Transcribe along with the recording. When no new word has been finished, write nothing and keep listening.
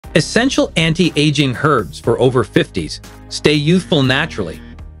Essential anti-aging herbs for over 50s. Stay youthful naturally.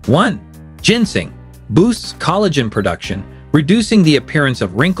 1. Ginseng boosts collagen production, reducing the appearance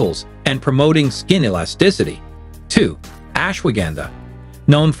of wrinkles and promoting skin elasticity. 2. Ashwagandha.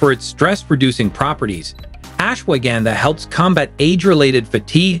 Known for its stress-reducing properties, ashwagandha helps combat age-related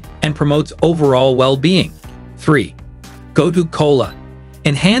fatigue and promotes overall well-being. 3. Gotu kola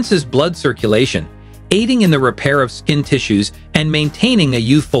enhances blood circulation, aiding in the repair of skin tissues and maintaining a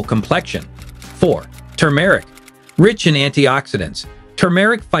youthful complexion. 4. Turmeric. Rich in antioxidants,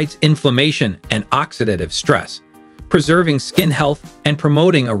 turmeric fights inflammation and oxidative stress, preserving skin health and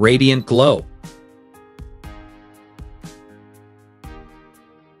promoting a radiant glow.